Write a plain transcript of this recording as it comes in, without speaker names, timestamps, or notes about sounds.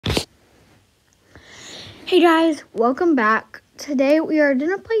Hey guys, welcome back. Today we are going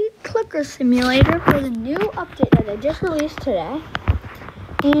to play Clicker Simulator for the new update that I just released today.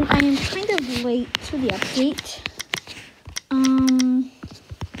 And I am kind of late to the update.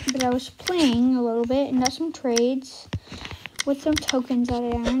 But I was playing a little bit and got some trades with some tokens that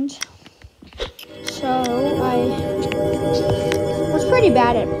I earned. So I was pretty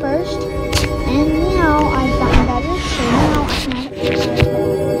bad at first. And now I've gotten better. So now I can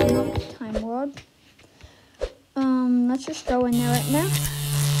have Time World. Let's just go in there right now.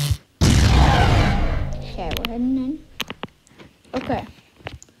 Okay, we're heading in. Okay.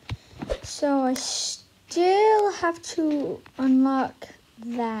 So I still have to unlock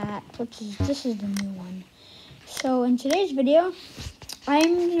that, this is the new one. So in today's video,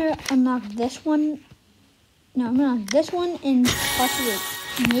 I'm gonna unlock this one. No, I'm gonna unlock this one and possibly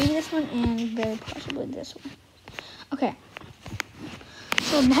maybe this one and very possibly this one. Okay.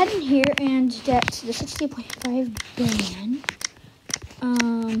 So I'm heading here and that's the 60.5 billion.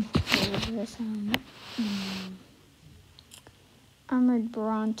 What is this? Armored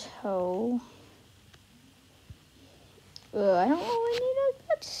Bronto. I don't really need it,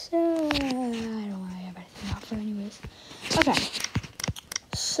 but I don't want to have anything off there anyways. Okay.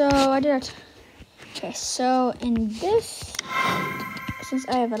 So I did it. Okay, so in this, since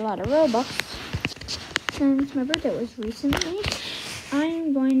I have a lot of Robux, since my birthday was recently,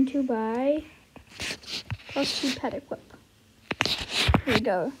 I'm going to buy +2 pet equip. Here we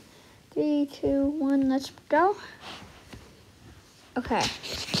go. 3, 2, 1, let's go. Okay.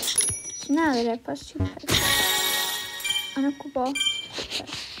 So now that I have +2 pet equip. Unequal ball. Okay.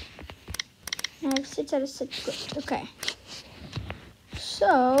 Now I have 6 out of 6 equipped. Okay.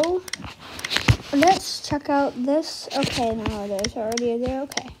 So let's check out this. Okay, now it is already there.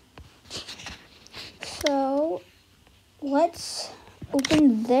 Okay. So let's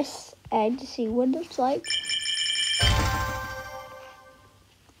open this egg to see what it looks like.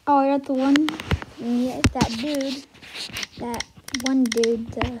 Oh, I got the one. Yeah, that one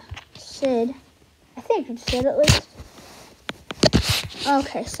dude, the Sid. I think it's Sid at least.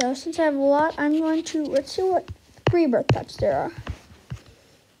 Okay, so since I have a lot, I'm going to, let's see what rebirth pets there are.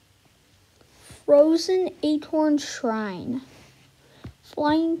 Frozen Acorn Shrine.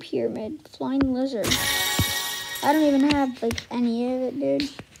 Flying Pyramid. Flying Lizard. I don't even have, like, any of it, dude.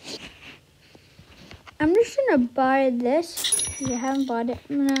 I'm just gonna buy this. If you haven't bought it,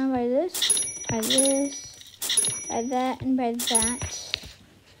 I'm gonna buy this, buy that, and buy that.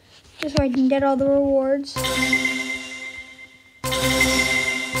 Just so I can get all the rewards.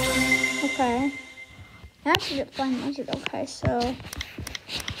 Okay. I have to get Flying Lizard. Okay, so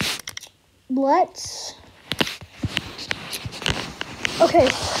let's... Okay,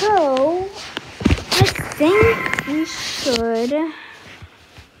 so I think we should...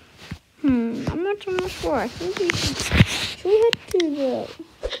 I'm not too much sure. I think we should we head to the...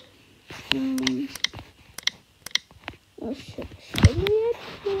 oh shit. Should we head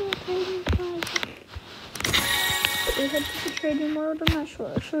to the trading plaza? Should we head to the trading world? I'm not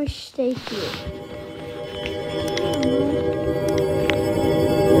sure. Should we stay here?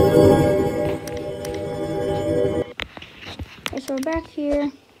 Okay, so we're back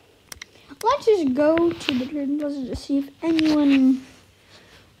here. Let's just go to the trading plaza to see if anyone...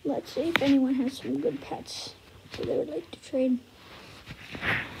 Let's see if anyone has some good pets that they would like to trade.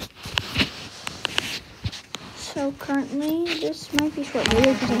 So currently, this might be a short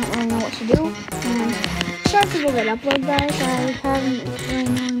video because I don't really know what to do. And sorry for the late upload, guys. I haven't really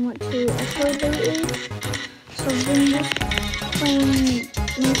known what to upload lately. So I've been just playing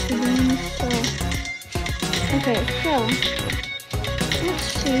most of the games. So okay, so let's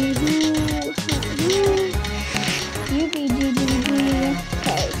see who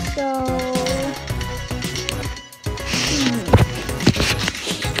Okay, so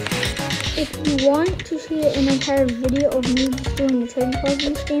if you want to see an entire video of me just doing the trading cards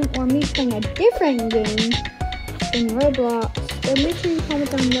in this game, or me playing a different game in Roblox, then make sure you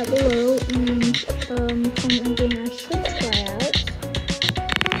comment down below and comment on game I should try out.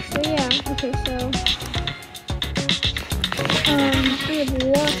 So yeah, okay, so we have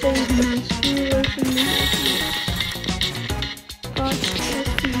lots of nice viewers. Let's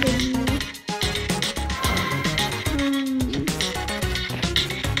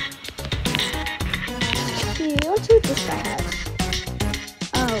see what this guy has.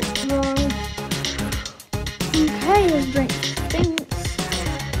 Oh, well. Okay, his drink stinks.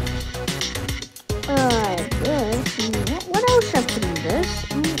 Good. What else should I put in this?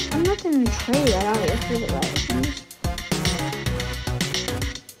 I'm not going to trade that out here for the right things.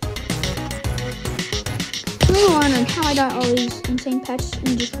 Moving on how I got all these insane pets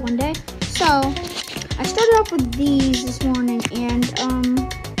in just one day. So, I started off with these this morning, and I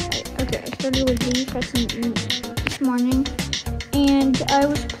started with these this morning, and I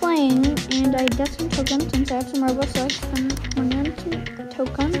was playing, and I got some tokens since I have some Robux, so I spent money on some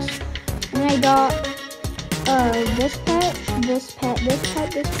tokens, and I got this pet, this pet, this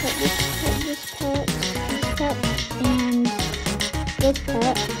pet, this pet, this pet, this pet, this pet, and this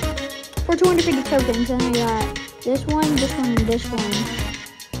pet for 250 tokens, and I got this one, this one, and this one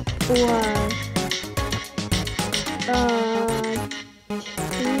for 200. I'm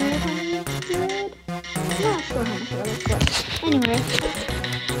not sure how much that is, but anyway.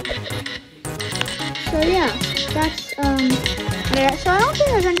 So yeah, that's yeah, so I don't think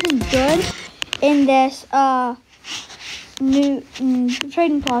there's anything good in this new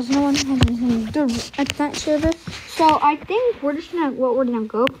trading plaza. No one has anything good at that server. So I think what we're gonna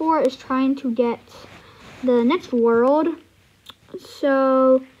go for is trying to get the next world.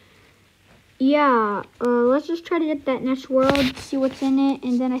 So yeah, let's just try to get that next world, see what's in it,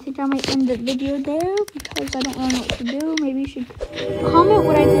 and then I think I might end the video there because I don't really know what to do. Maybe you should comment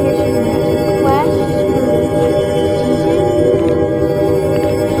what I think I should do next. Quest or season.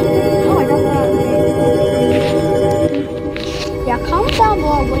 Oh, I got that. Yeah, comment down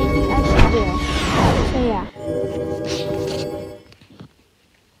below what you think I should do. So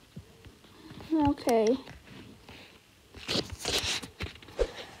yeah. Okay.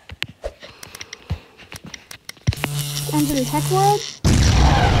 Enter the tech world.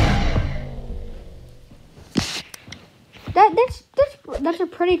 That's a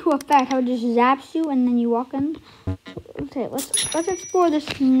pretty cool effect. How it just zaps you and then you walk in. Okay, let's explore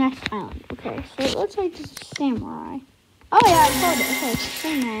this next island. Okay, so it looks like this is samurai. Oh yeah, I saw it. Okay,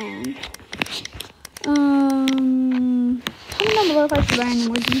 samurai. Comment down below if I should buy any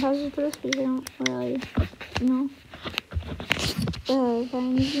more gym passes for this because I don't really know. Buy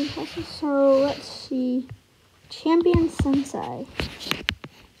any gym passes. So let's see. Champion Sensei.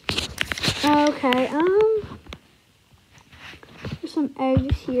 Okay, there's some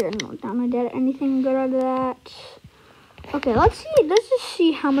eggs here, and I'm not gonna get anything good out of that. Okay, let's just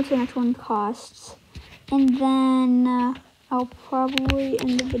see how much the next one costs, and then I'll probably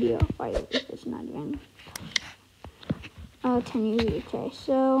end the video if it's not even 10 years. Okay,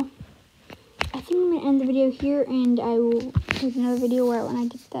 so I think I'm gonna end the video here, and I will make another video when I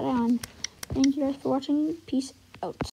get that on. Thank you guys for watching. Peace out.